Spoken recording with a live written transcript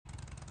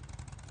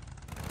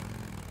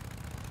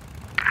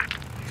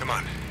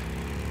on.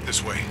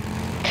 This way.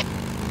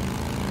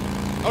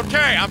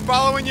 Okay, I'm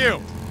following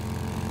you.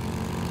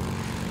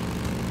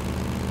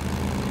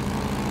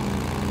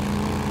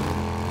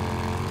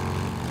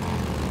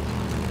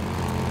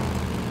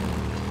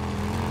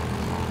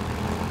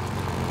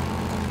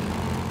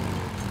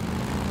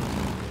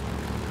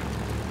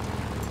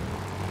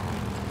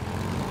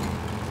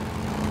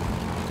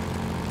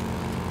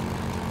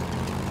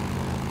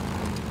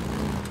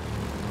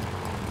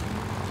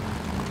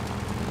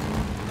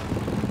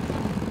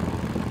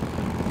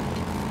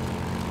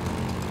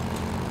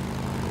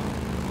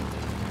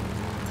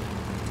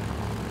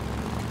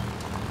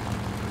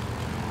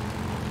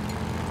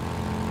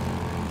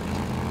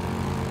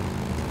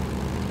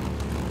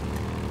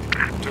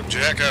 Took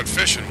Jack out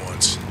fishing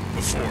once.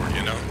 Before,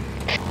 you know.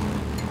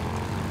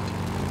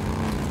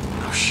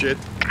 Oh, shit.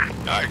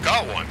 I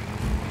caught one.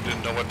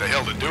 Didn't know what the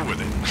hell to do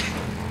with it.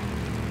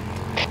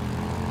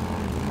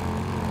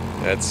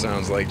 That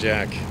sounds like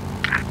Jack.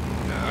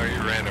 Now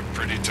you ran a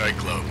pretty tight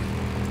club.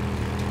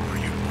 Well,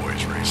 you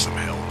boys raised some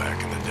hell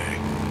back in the day.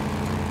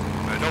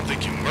 I don't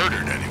think you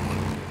murdered anyone.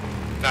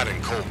 Not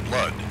in cold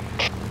blood.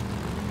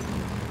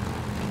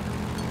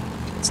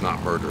 It's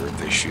not murder if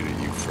they shoot at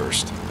you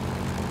first.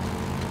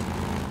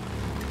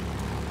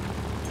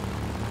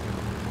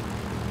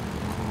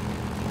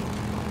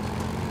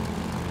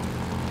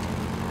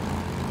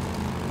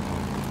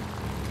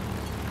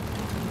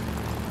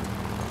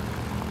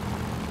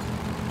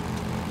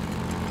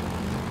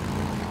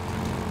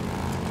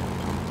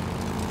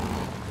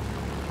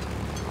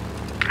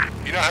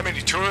 You know how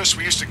many tourists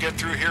we used to get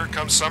through here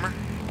come summer?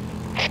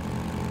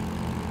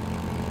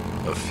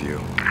 A few.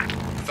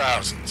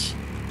 Thousands.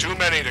 Too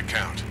many to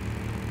count.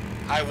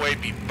 Highway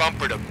be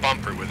bumper to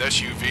bumper with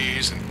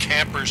SUVs and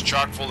campers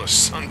chock full of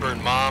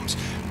sunburned moms,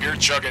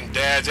 beer-chugging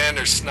dads, and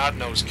their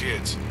snot-nosed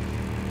kids.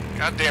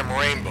 Goddamn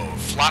rainbow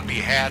of floppy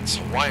hats,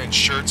 Hawaiian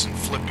shirts, and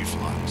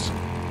flippy-flops.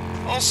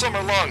 All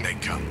summer long they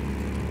come.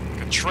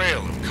 Like a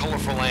trail of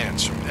colorful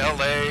ants from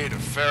L.A. to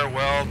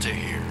Farewell to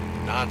here,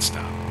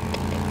 non-stop.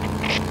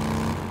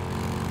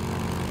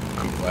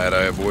 I'm glad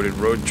I avoided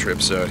road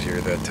trips out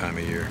here that time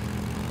of year.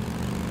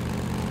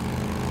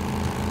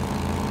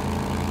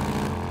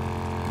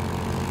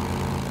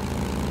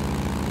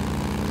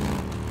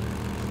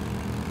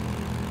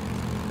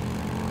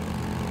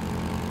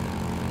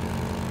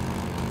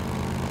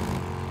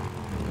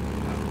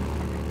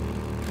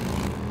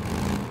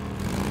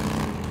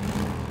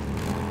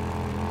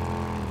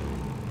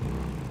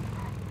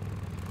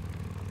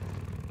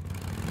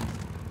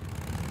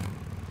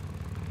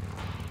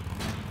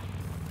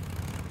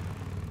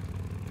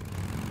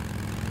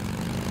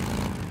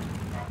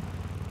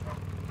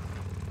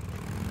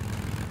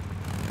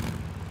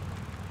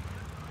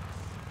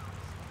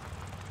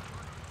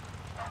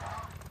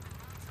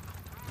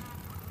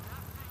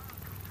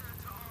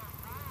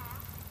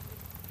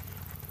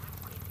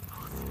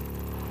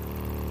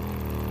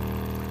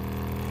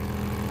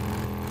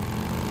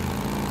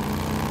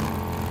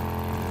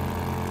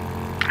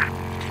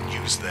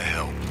 The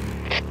help.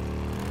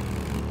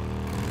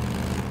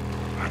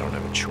 I don't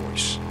have a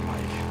choice,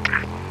 Mike.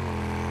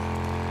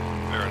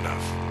 Fair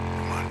enough.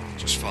 Come on,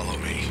 just follow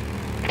me.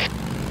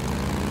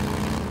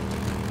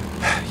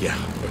 Yeah,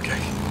 okay.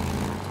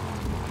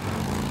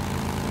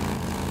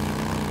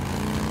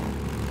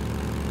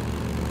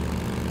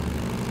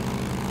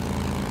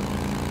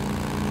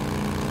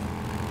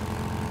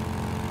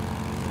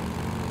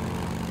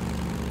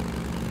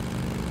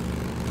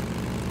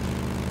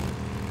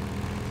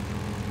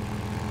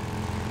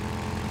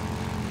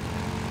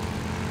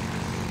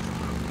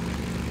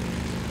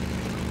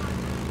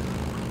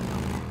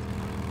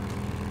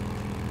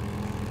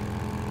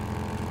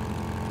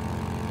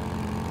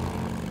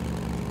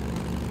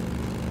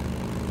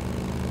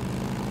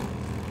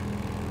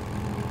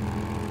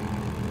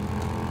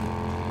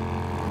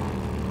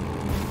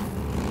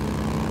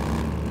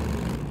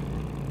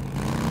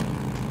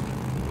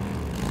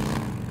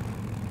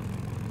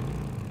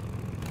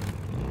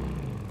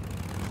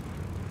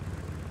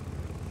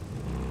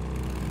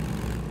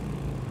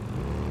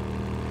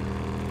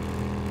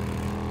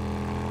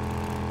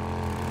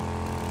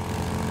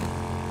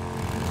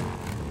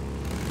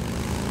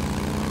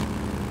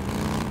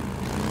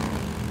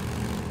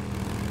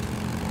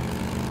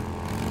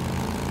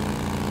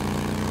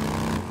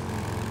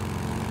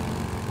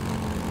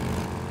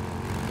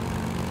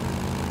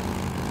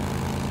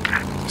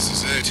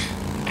 This is it.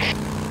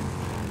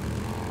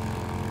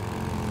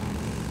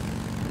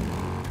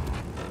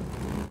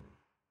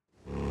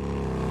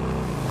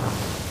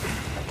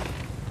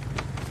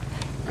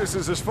 This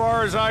is as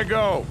far as I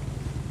go.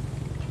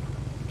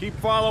 Keep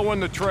following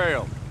the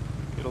trail.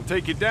 It'll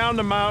take you down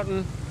the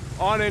mountain,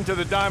 on into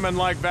the Diamond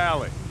Lake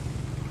Valley.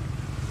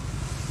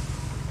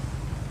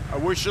 I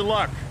wish you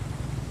luck.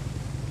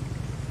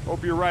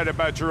 Hope you're right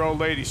about your old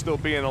lady still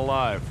being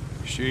alive.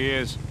 If she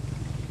is,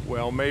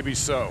 well, maybe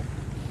so.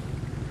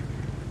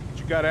 But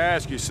you gotta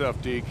ask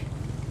yourself, Deke,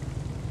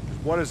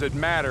 what does it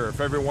matter if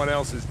everyone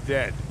else is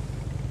dead?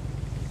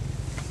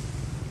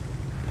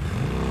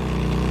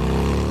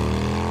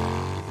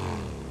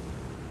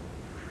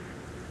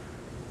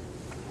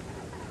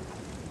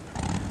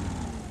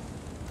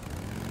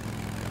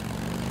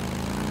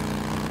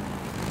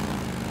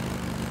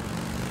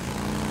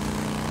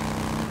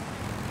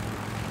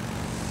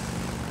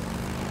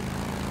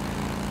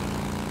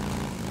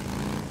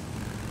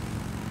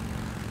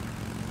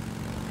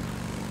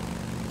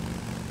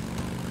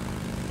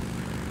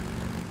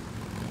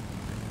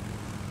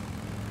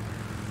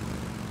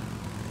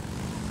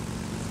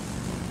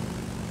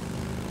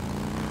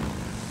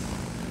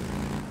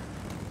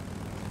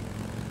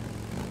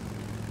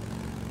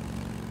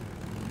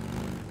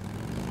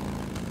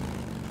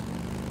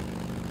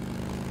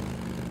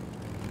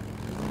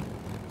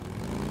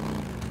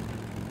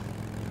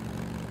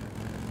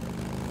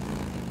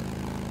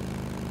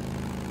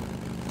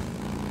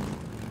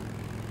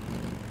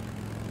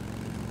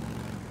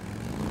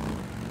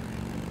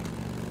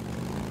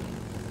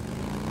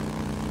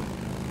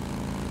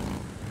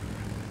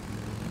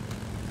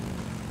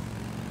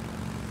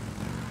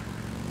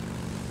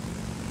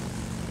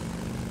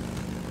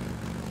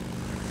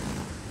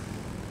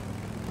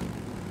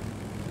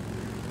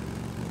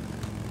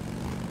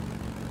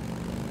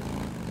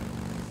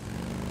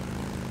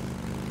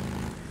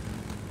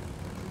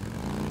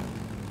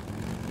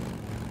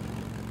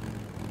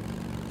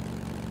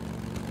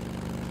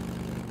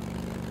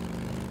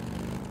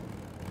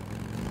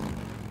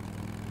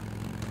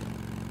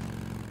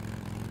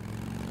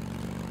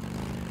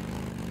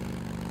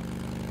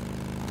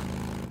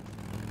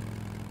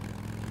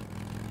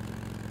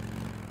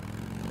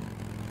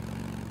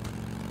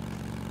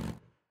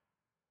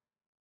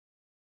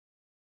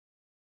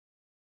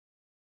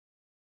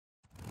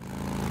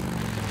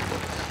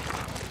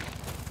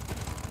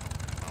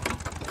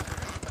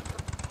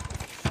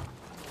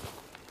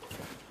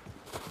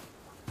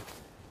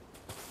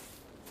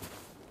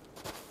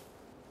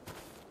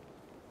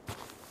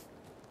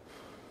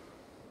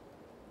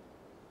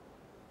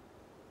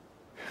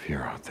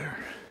 you're out there,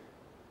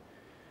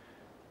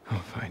 I'll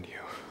find you.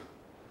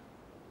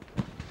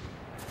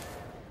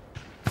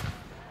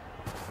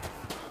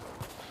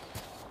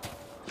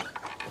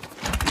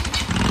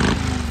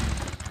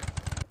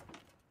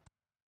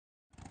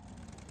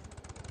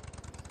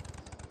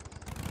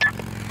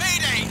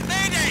 Mayday!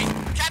 Mayday!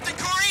 Captain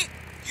Corey?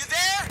 You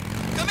there?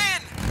 Come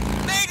in!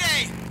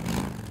 Mayday!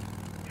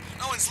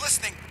 No one's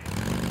listening.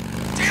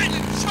 Damn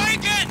it! Try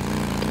again!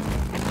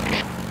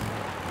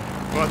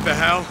 What the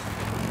hell?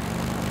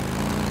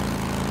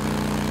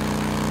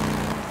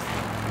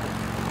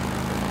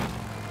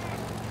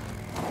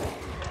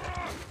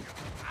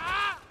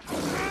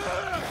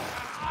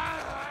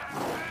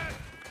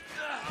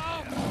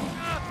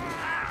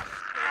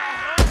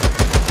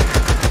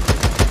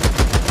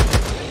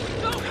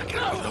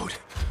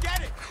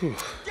 Get it!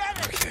 Get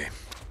it! Okay.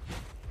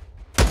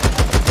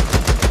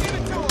 Give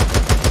it to him!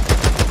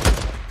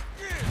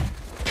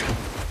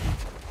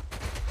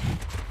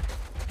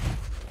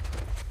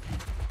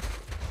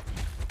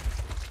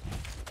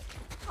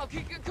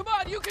 Okay, come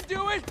on, you can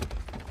do it!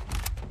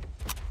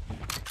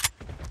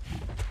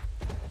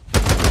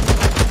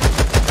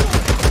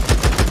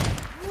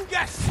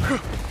 Yes!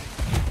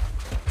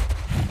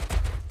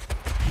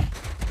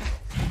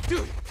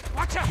 Dude,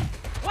 watch out!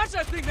 Watch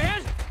that thing,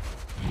 man!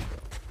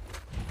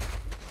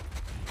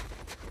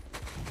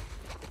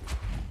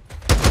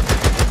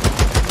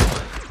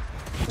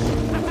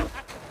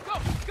 Go,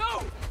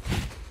 go!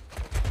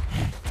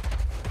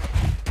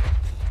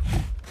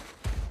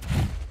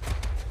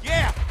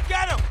 Yeah!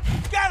 Get him!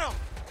 Get him!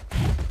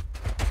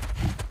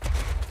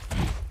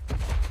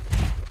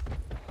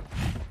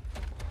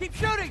 Keep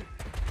shooting!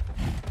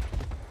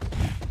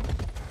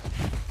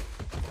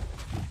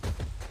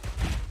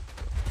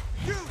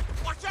 Dude,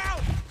 watch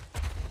out!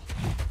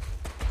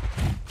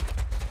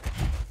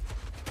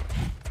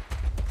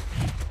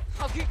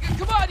 Okay,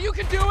 come on, you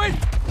can do it!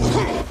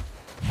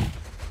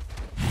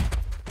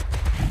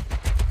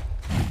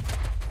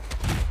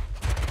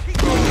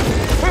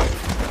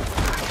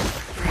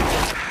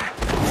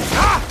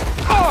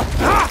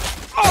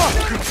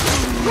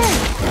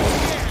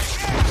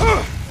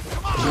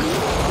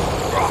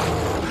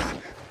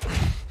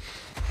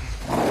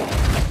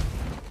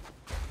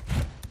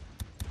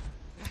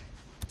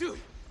 Dude,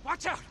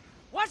 watch out!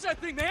 Watch that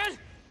thing, man!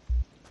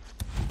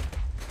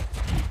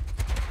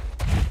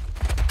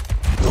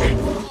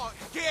 Oh,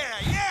 yeah,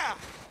 yeah!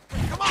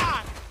 Come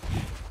on!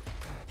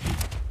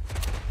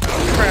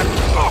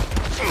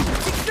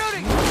 Keep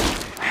shooting!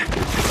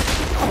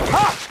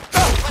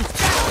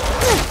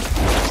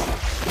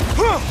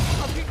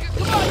 Okay,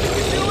 come on, you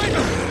can do it!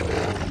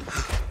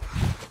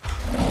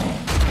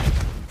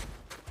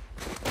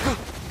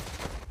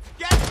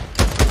 Get it!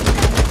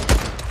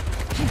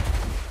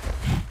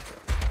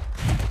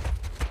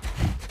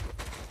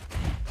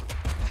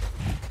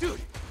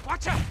 Dude,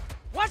 watch out!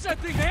 Watch that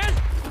thing, man!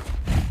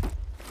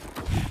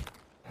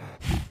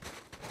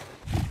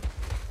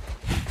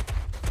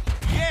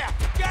 Yeah!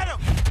 Get him!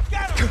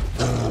 Get him!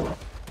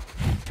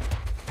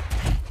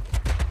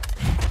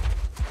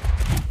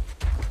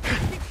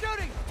 Keep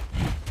shooting!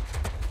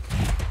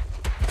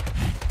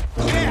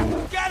 Yeah!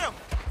 Get him!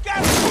 Get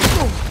him!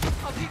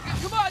 Okay,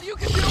 come on, you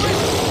can do it!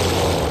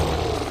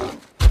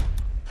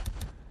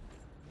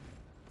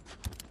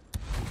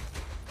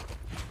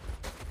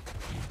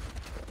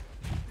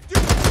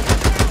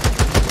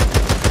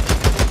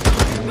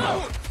 No!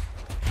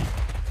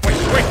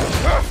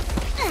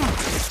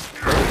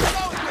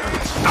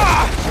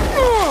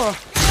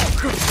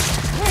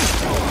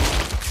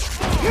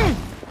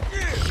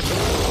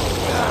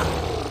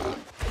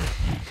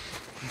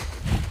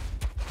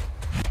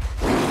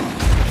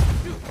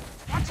 Dude,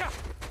 watch out!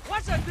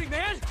 Watch that thing,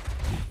 man!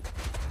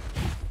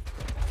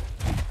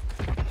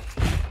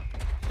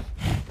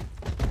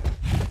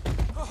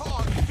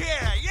 Oh,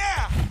 yeah,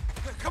 yeah!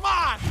 Come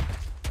on!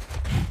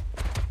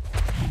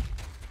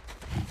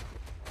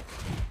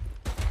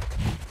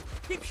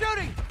 Keep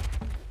shooting!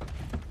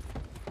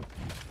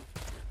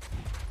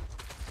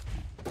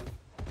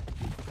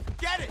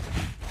 Get it!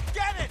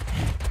 Get it!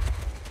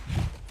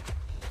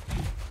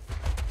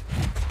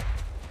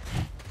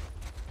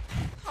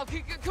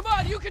 Okay, come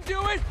on, you can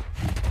do it!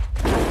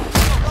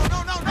 No,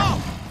 no, no,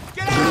 no!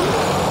 Get out!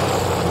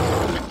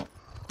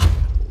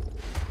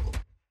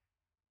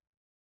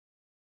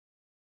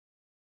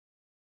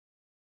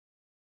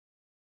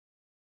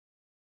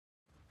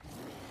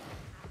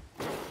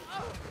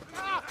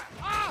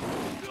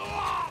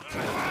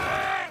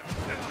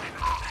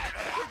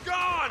 You're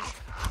gone!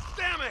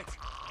 Damn it!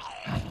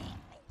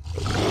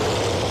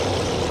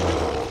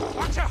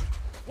 Watch out!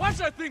 Watch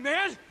that thing,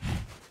 man!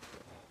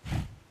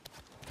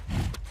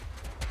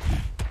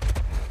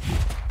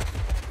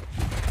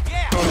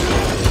 Yeah!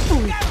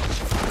 Get him!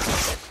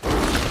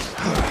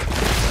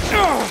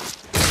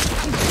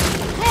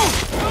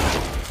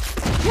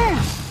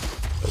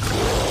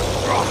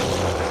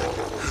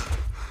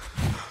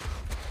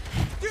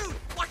 Dude,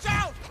 watch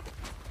out!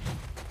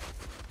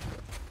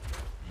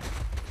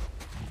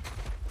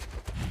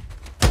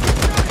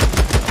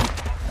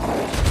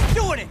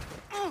 Doing it!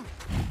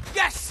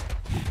 Yes!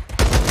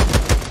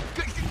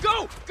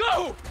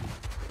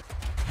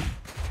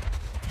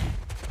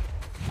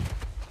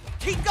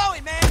 Keep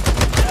going, man!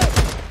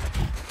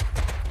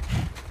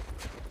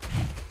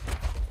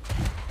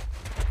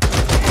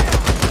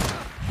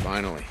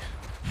 Finally.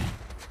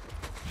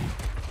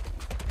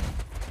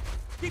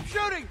 Keep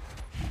shooting!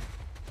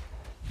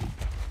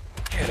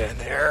 Get in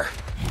there.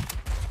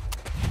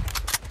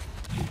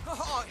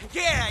 Oh,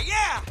 yeah,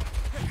 yeah!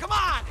 Come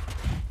on!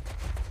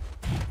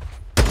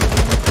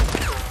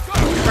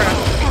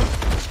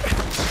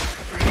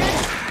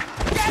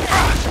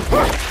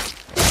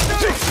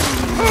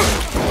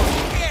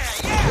 Yeah,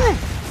 yeah!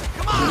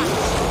 Come on!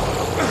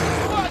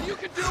 Come on, you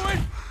can do it!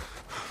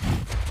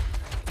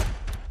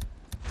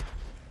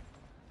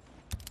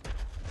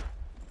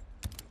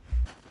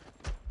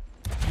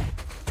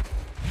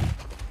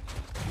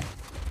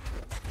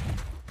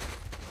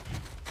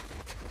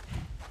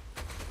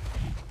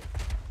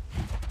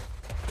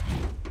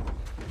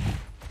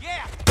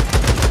 Yeah!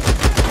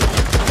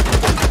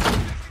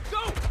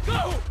 Go!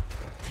 Go!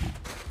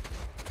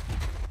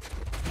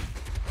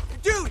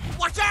 Dude,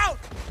 watch out!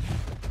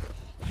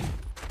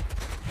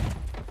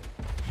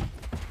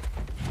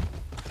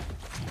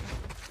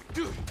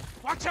 Dude,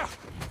 watch out!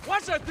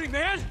 Watch that thing,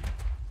 man!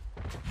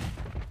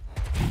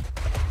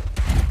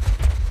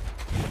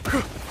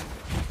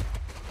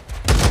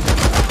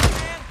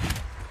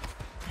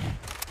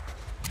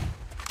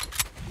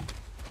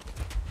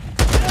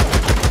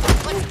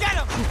 Let's get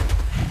him!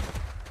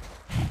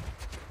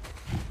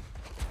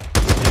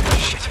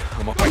 Shit.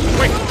 I'm up.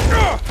 Wait.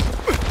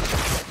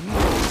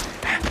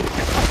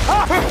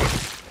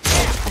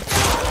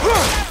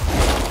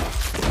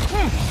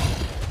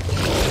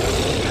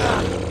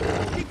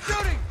 Keep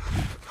shooting!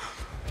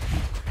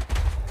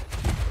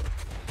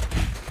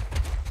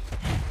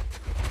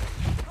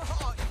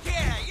 Oh,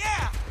 yeah,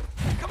 yeah!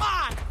 Come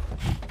on!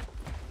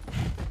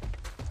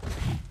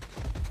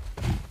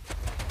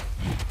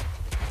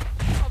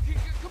 Okay,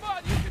 come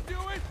on, you can do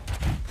it!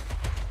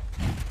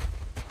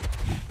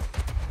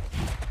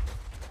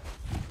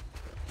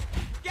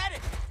 Get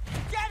it!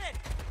 Get it!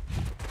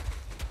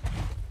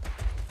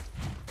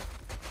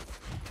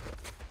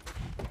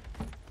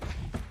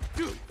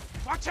 Dude,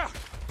 watch out!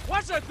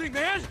 Watch that thing,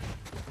 man!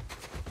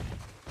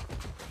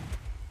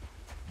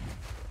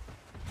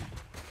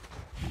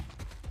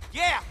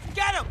 Yeah!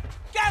 Get him!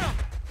 Get him!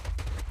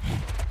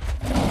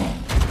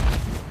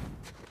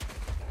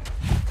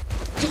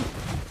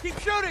 Keep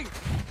shooting!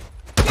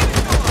 Give it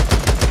to him!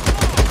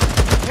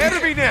 Ahead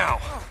of me now!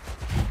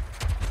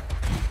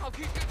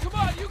 Okay, come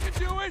on, you can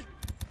do it!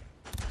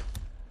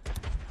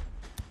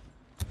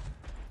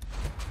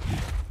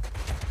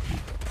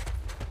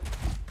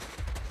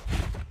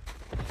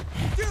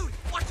 Dude,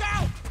 watch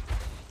out!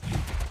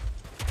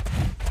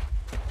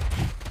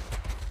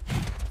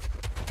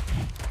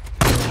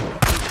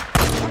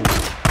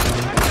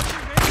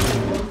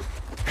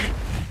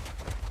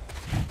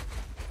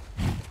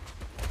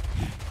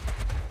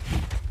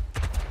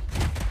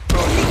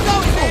 Keep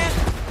going, man!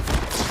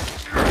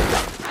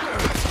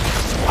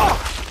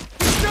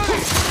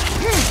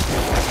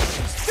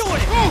 He's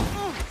doing it!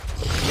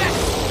 Yes!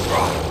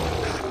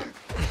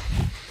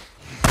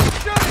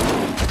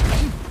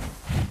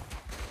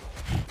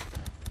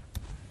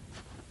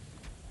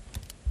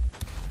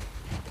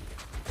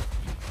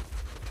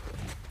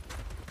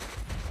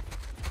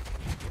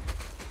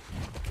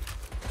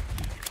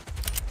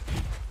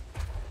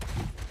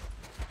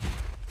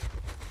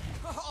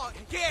 Oh,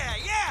 yeah,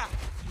 yeah!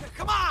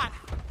 Come on!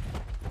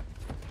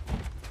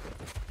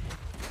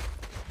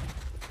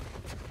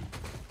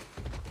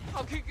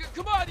 Okay,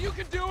 come on, you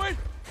can do it!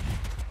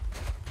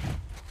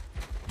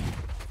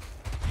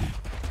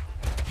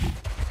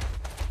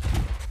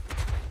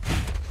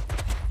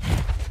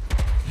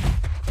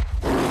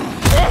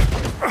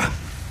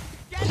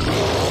 Get it!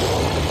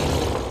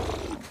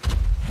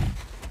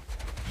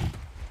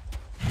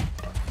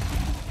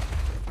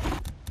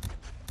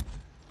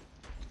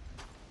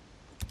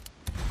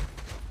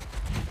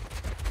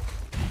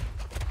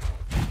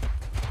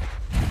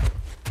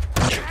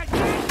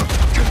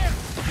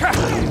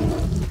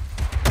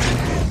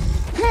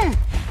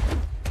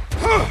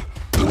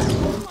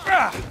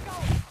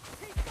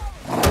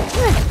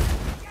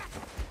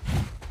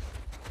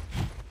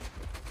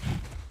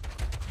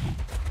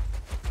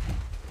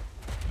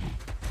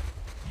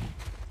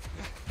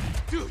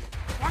 Dude,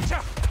 watch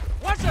out!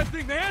 Watch that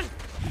thing, man!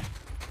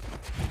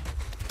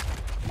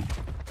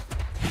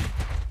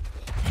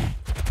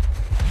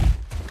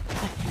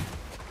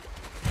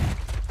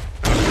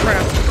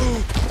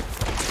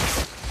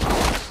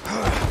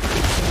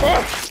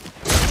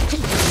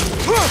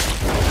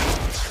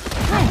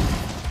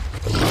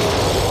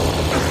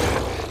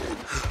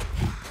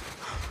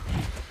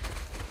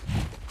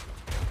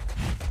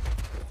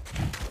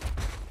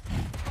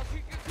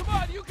 Okay, come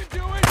on, you can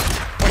do it!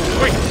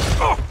 Wait!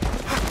 Oh!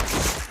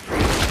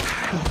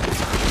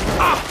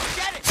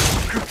 Get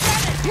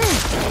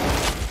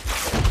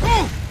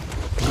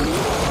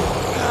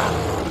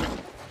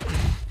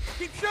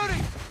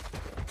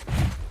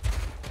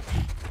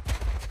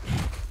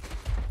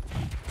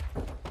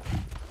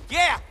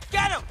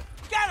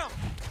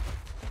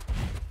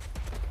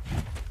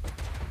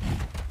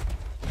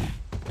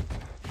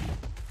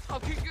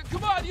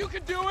Come on, you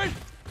can do it!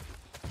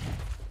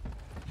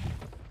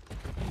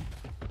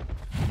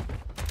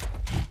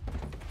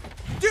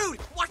 Dude,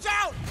 watch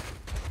out!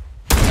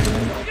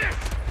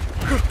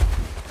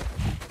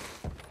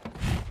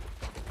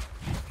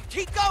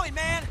 Keep going,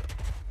 man!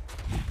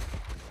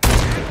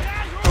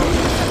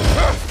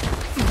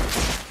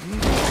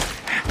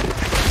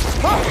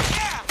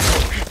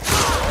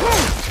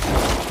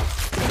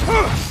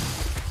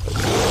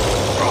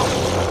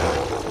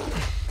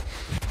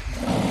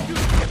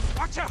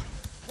 Watch out!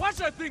 Watch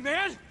that thing,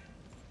 man!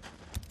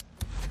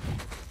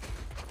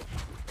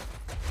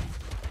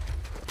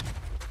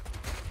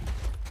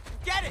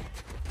 Get it!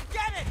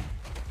 Get it!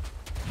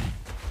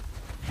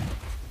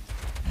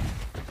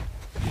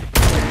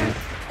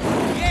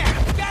 Yeah,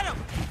 get him!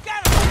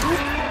 Get him!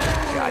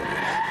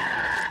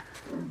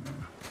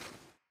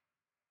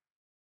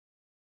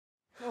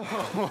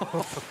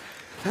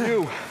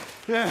 You.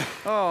 Yeah.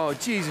 Oh,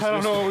 Jesus. I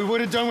don't know what we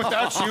would have done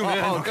without you,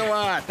 man. Oh, come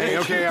on. Hey,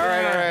 okay, all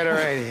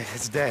right.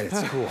 It's dead.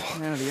 It's cool.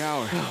 Man of the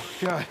hour.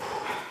 God.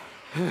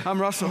 I'm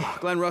Russell,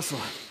 Glenn Russell.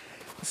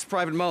 This is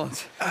Private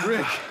Mullins.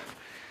 Rick.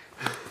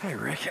 Hey,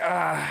 Rick.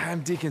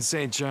 I'm Deacon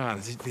St.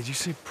 John. Did you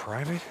say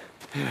private?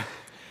 Yeah.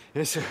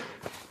 Yes, sir.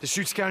 The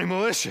Chutes County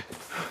Militia.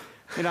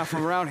 You're not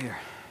from around here.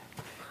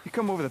 You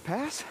come over the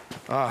pass?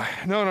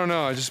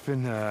 No. I've just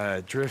been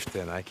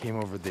drifting. I came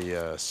over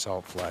the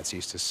salt flats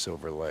east of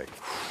Silver Lake.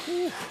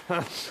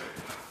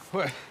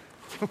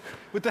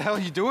 What the hell are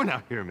you doing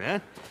out here,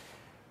 man?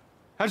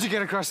 How'd you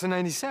get across the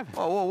 97?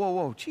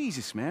 Whoa.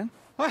 Jesus, man.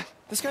 What?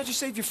 This guy just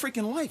saved your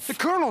freaking life. The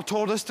colonel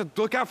told us to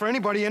look out for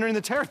anybody entering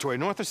the territory,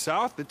 north or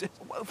south.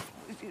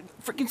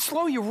 Freaking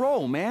slow your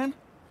roll, man.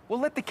 We'll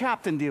let the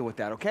captain deal with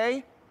that,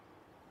 okay?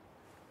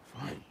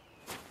 Fine.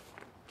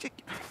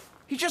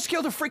 He just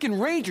killed a freaking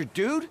ranger,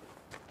 dude.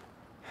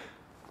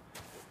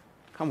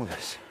 Come with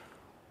us.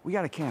 We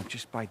got a camp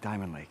just by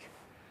Diamond Lake.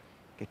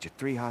 Get you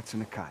 3 hots in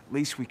the cot.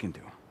 Least we can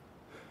do.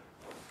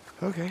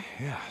 Okay,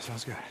 yeah,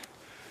 sounds good.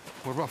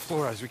 What about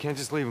Flores? We can't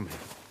just leave him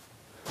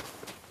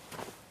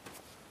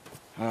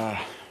here.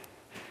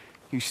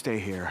 You stay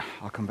here.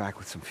 I'll come back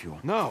with some fuel.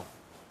 No.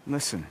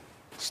 Listen,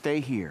 stay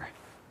here.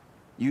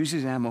 Use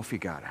his ammo if you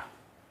gotta.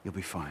 You'll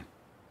be fine.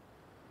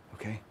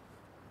 Okay?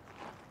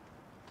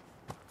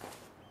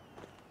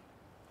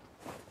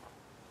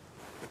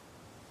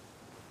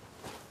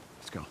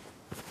 Let's go.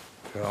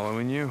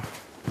 Following you.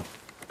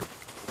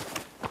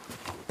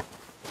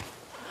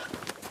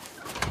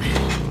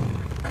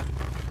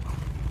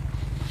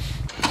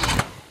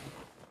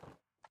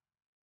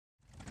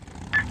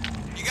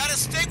 You gotta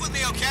stick with me,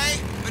 okay?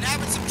 Been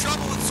having some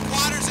trouble with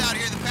squatters out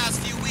here the past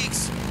few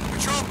weeks.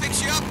 Patrol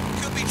picks you up,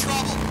 could be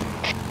trouble.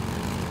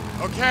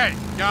 Okay,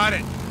 got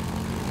it.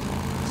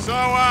 So,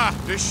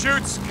 the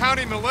Chutes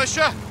County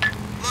Militia?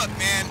 Look,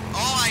 man,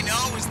 all I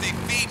know is they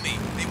feed me.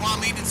 They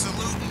want me to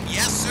salute and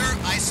yes, sir,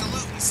 I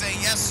salute and say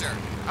yes, sir.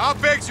 How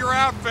big's your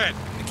outfit?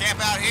 The camp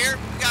out here,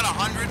 we got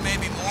 100,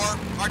 maybe more.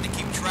 Hard to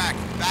keep track.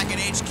 Back at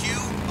HQ,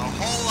 a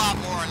whole lot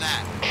more than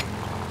that.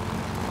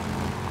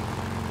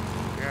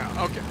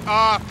 Yeah, okay.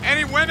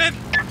 Any women?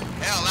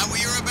 Hell, that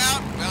what you're about?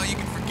 Well, you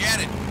can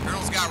forget it.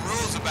 Colonel's got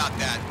rules about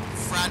that.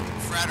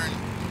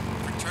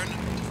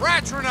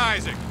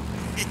 Fraternizing.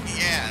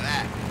 Yeah,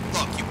 that.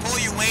 Look, you pull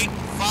your weight,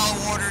 follow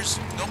orders,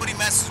 nobody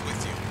messes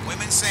with you.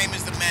 Women same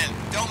as the men.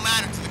 Don't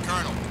matter to the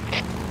colonel.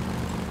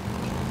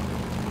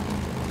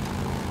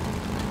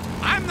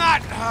 I'm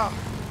not,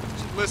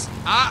 listen,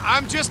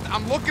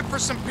 I'm looking for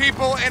some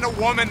people and a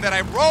woman that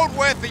I rode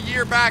with a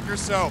year back or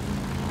so.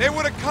 They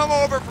would have come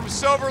over from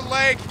Silver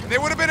Lake. They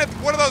would have been at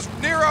one of those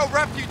Nero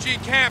refugee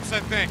camps, I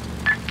think.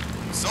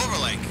 Silver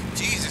Lake?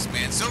 Jesus,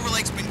 man. Silver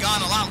Lake's been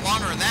gone a lot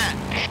longer than that.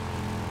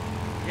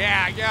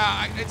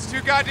 Yeah, it's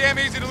too goddamn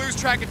easy to lose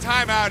track of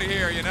time out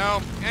here, you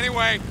know?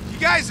 Anyway, you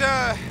guys,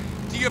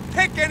 do you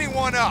pick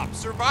anyone up?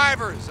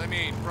 Survivors, I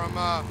mean, from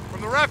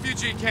the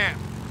refugee camp?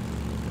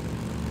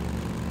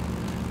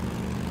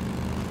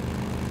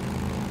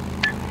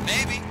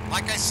 Maybe.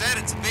 Like I said,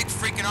 it's a big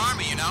freaking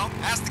army, you know?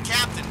 Ask the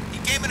captain. He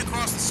came in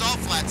across the salt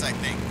flats, I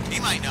think.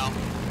 He might know.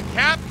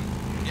 Captain?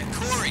 Yeah,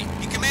 Corey.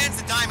 He commands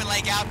the Diamond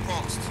Lake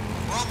outpost.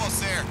 We're almost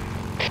there.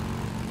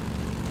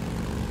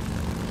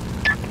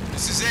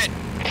 This is it.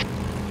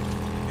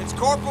 It's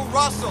Corporal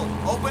Russell.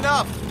 Open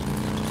up.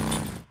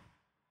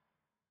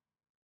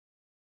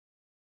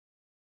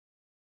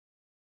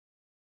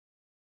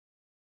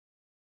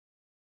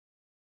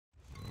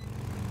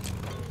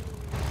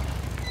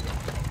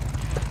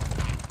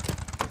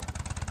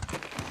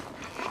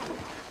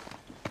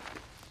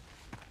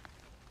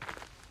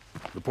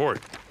 Report.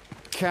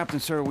 Captain,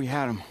 sir, we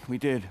had him. We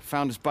did.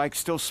 Found his bike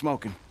still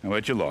smoking. I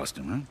bet you lost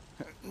him,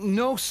 huh?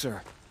 No,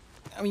 sir.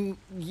 I mean,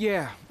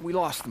 yeah, we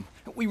lost him.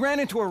 We ran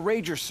into a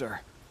rager,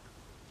 sir.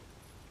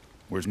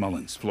 Where's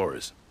Mullins?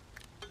 Flores?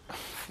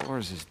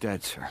 Flores is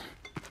dead, sir.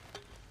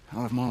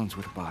 I'll have Mullins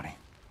with the body.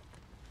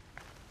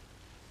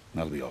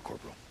 That'll be all,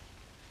 Corporal.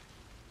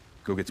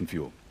 Go get some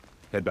fuel.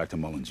 Head back to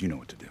Mullins. You know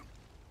what to do.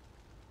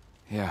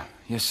 Yeah,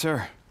 yes,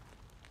 sir.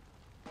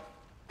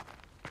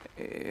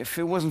 If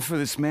it wasn't for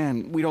this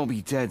man, we'd all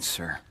be dead,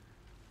 sir.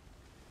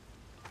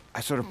 I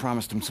sort of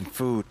promised him some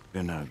food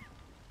and a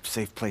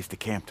safe place to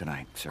camp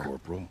tonight, sir.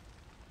 Corporal,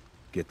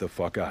 get the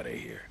fuck out of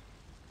here.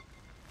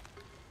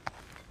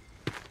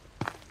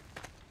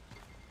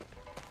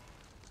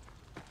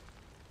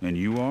 And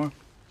you are?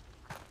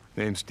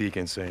 Name's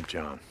Deacon St.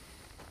 John.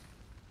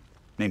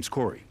 Name's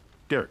Corey.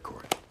 Derek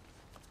Corey.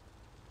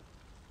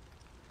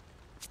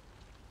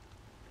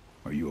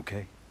 Are you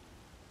okay?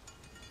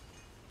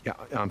 Yeah,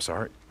 I'm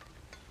sorry.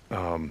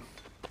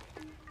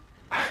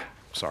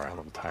 Sorry, I'm a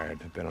little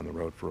tired. I've been on the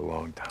road for a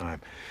long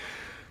time.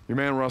 Your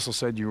man Russell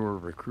said you were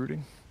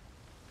recruiting?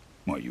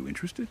 Are you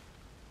interested?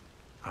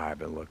 I've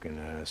been looking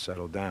to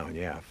settle down.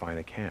 Yeah, find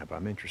a camp.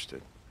 I'm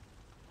interested.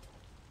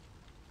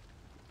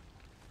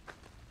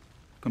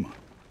 Come on.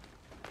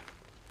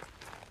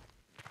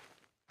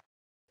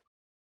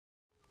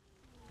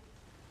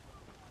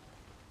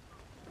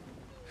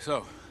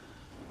 So,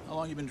 how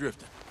long you been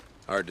drifting?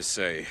 Hard to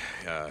say.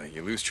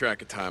 You lose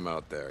track of time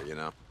out there, you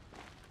know?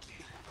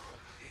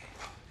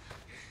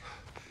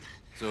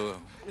 So,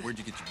 where'd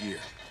you get your gear?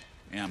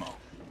 Ammo? Well,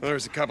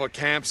 there's a couple of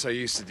camps I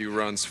used to do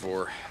runs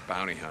for.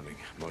 Bounty hunting,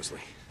 mostly.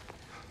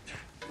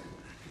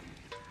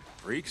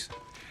 Freaks?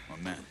 Or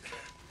men?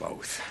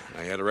 Both.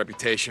 I had a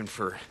reputation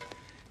for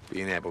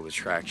being able to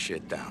track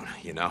shit down,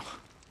 you know?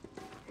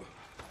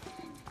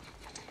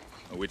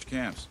 Which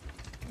camps?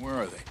 Where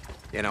are they?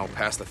 You know,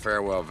 past the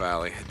Farewell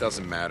Valley. It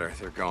doesn't matter.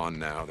 They're gone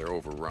now. They're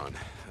overrun.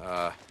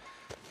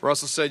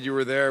 Russell said you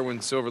were there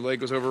when Silver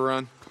Lake was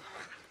overrun?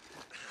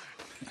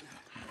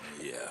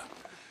 Yeah.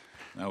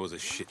 That was a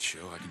shit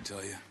show, I can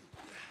tell you.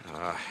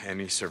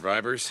 Any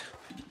survivors?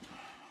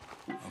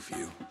 A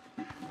few.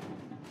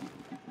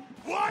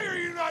 Why are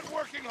you not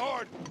working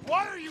hard?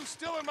 Why are you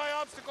still in my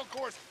obstacle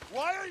course?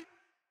 Why are you...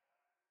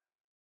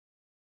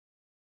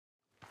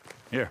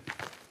 Here.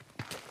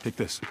 Take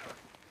this.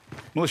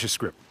 Militia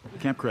script.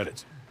 Camp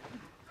credits.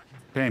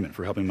 Payment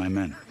for helping my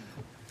men.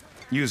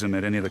 Use them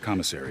at any of the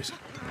commissaries.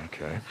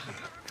 Okay.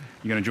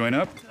 You gonna join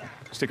up?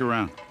 Stick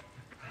around.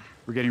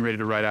 We're getting ready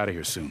to ride out of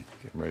here soon.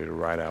 Getting ready to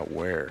ride out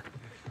where?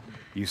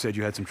 You said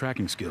you had some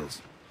tracking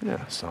skills.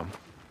 Yeah, some.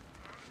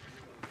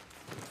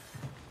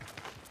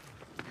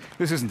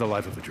 This isn't the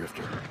life of a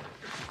drifter.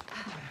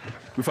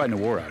 We're fighting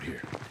a war out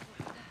here.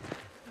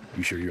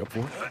 You sure you're up for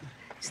it?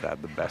 Is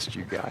that the best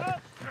you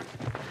got?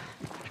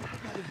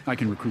 I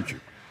can recruit you.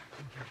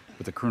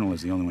 But the colonel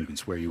is the only one who can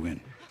swear you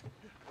in.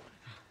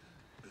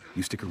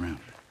 You stick around.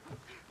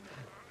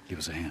 Give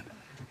us a hand.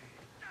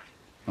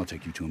 I'll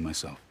take you to him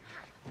myself.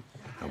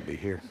 I'll be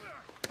here.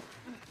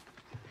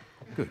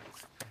 Good.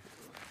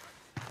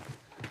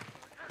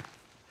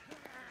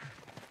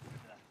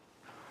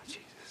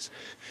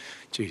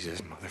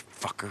 Jesus,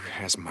 motherfucker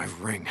has my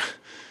ring.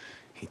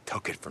 He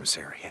took it from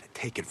Sarah. He had to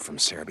take it from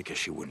Sarah because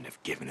she wouldn't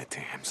have given it to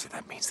him, so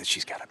that means that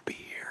she's gotta be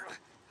here.